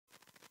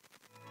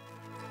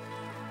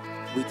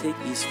We take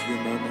these few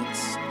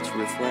moments to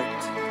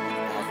reflect on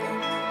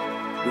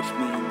Advent, which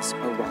means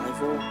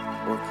arrival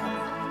or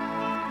coming.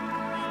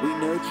 We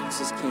know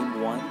Jesus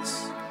came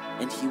once,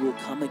 and he will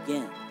come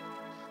again,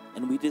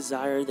 and we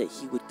desire that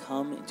he would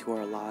come into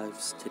our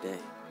lives today.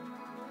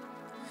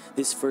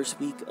 This first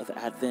week of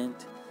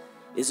Advent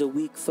is a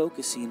week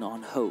focusing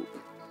on hope.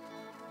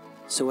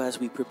 So as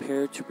we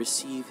prepare to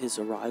receive his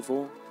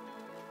arrival,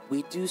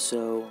 we do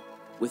so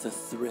with a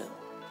thrill,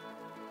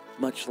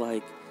 much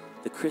like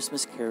the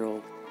Christmas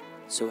carol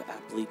so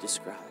aptly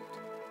described.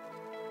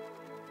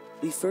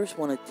 We first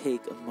want to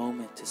take a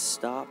moment to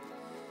stop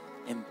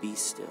and be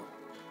still.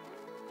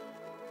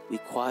 We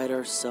quiet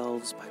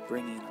ourselves by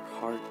bringing our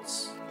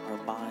hearts, our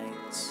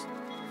minds,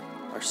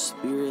 our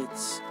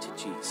spirits to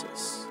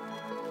Jesus.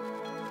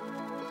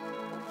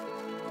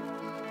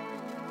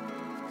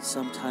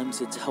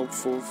 Sometimes it's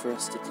helpful for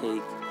us to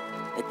take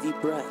a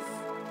deep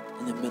breath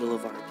in the middle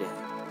of our day.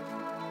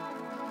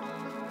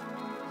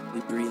 We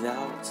breathe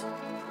out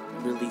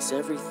and release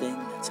everything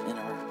that's in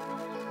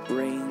our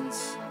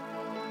brains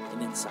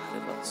and inside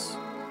of us.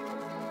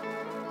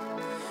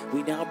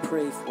 We now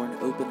pray for an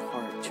open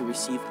heart to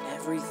receive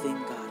everything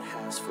God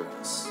has for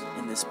us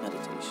in this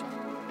meditation.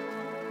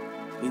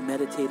 We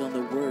meditate on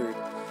the Word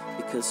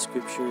because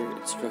Scripture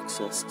instructs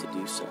us to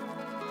do so.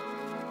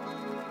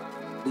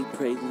 We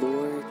pray,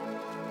 Lord,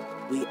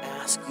 we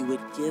ask you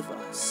would give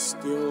us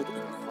stilled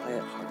and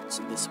quiet hearts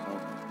in this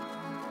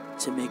moment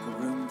to make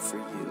room for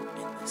you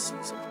in this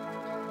season.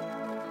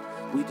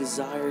 We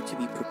desire to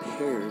be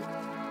prepared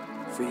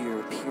for your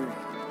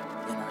appearing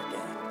in our day.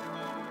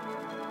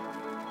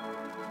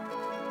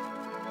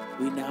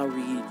 We now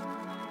read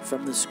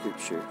from the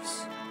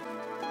Scriptures,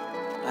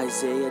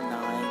 Isaiah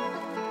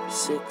 9,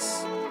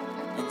 6,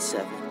 and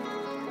 7.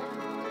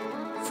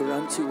 For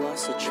unto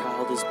us a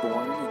child is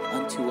born,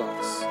 and unto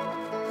us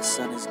a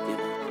son is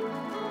given,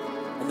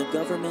 and the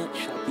government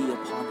shall be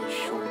upon his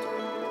shoulder,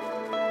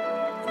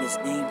 and his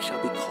name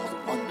shall be called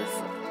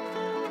Wonderful,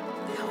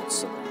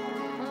 Counselor,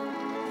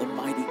 the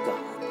Mighty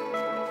God,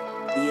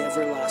 the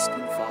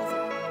Everlasting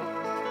Father,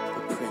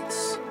 the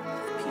Prince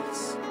of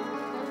Peace.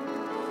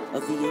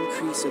 Of the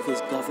increase of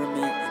his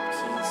government and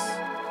peace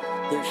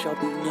there shall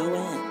be no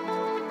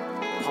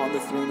end, upon the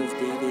throne of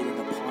David and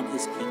upon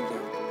his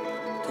kingdom,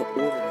 to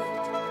order it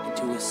and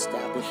to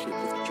establish it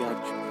with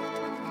judgment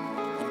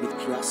and with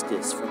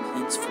justice from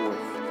henceforth,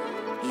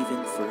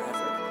 even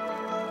forever.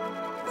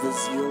 The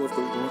zeal of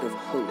the Lord of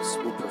hosts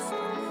will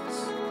perform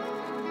this.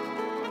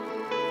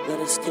 Let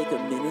us take a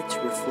minute to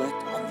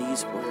reflect on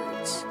these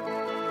words.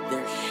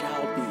 There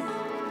shall be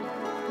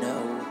no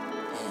end.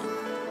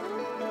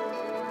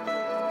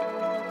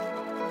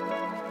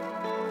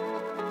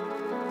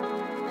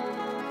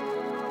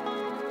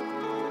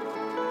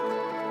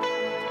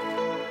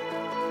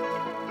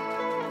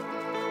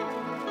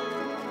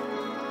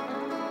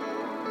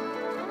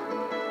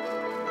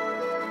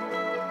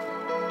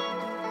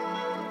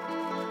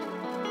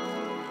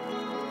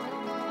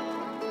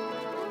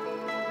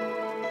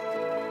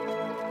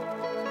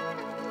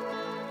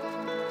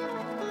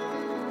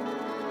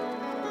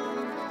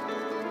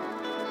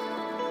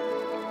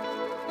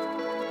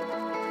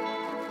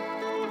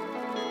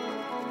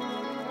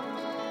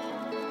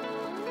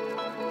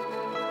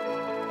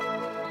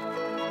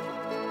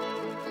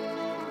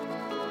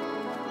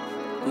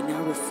 We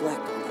now reflect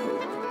on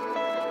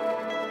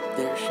hope.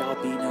 There shall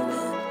be no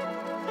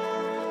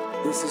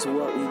end. This is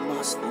what we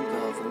must think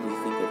of when we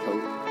think of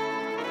hope.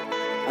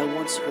 I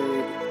once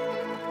heard,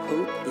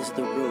 hope is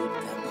the rope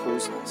that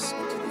pulls us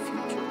into the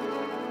future.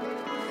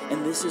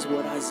 And this is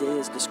what Isaiah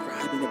is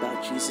describing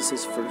about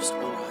Jesus' first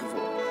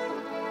arrival.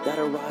 That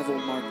arrival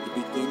marked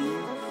the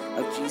beginning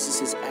of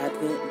Jesus'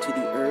 advent into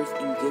the earth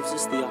and gives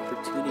us the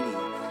opportunity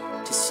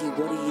to see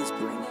what he is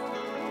bringing.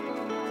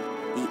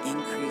 The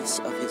increase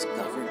of his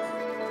government,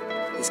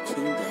 his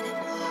kingdom,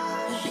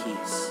 and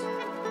peace.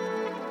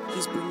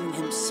 He's bringing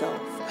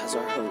himself as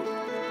our hope,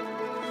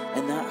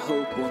 and that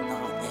hope will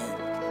not end.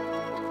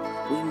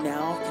 We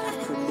now can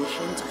have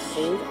permission to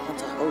hold on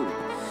to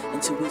hope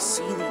until we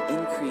see the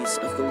increase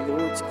of the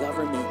Lord's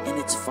government in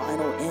its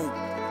final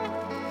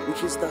end,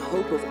 which is the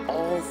hope of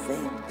all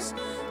things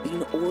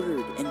being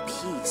ordered in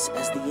peace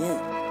as the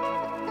end.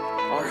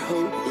 Our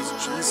hope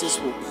is Jesus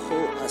will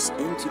pull us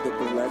into the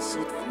blessed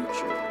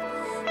future,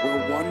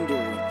 where wonder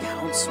and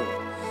counsel,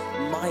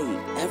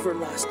 might,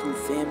 everlasting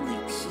family,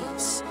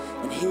 peace,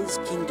 and his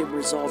kingdom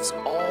resolves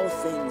all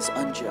things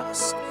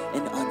unjust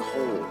and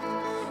unwhole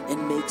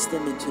and makes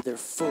them into their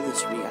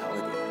fullest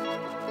reality.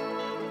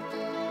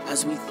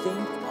 As we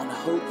think on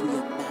hope, we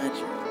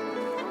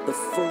imagine the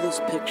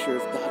fullest picture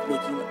of God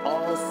making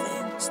all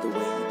things the way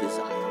he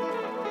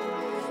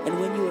desired. And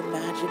when you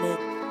imagine it,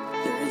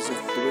 there is a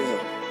thrill,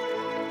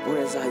 or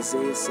as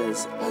Isaiah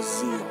says, a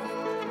zeal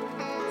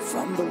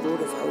from the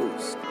Lord of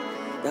hosts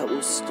that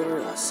will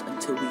stir us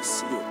until we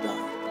see it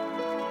done.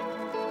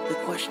 The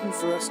question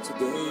for us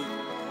today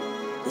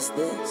is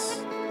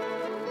this: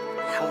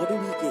 how do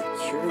we get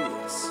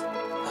curious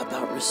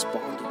about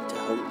responding to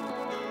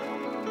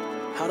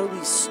hope? How do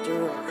we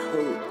stir our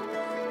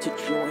hope to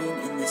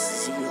join in this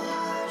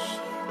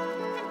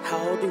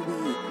How do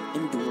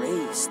we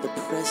embrace the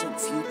present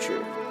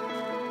future?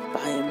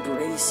 By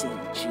embracing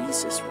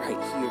Jesus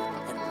right here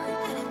and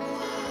right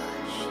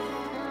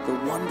now. The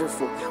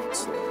wonderful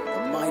Counselor,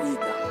 the mighty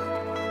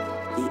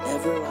God, the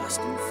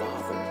everlasting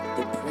Father,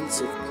 the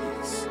Prince of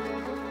Peace.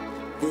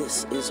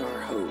 This is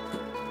our hope.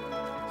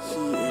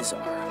 He is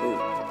our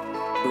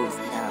hope, both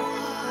now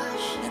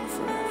and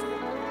forever.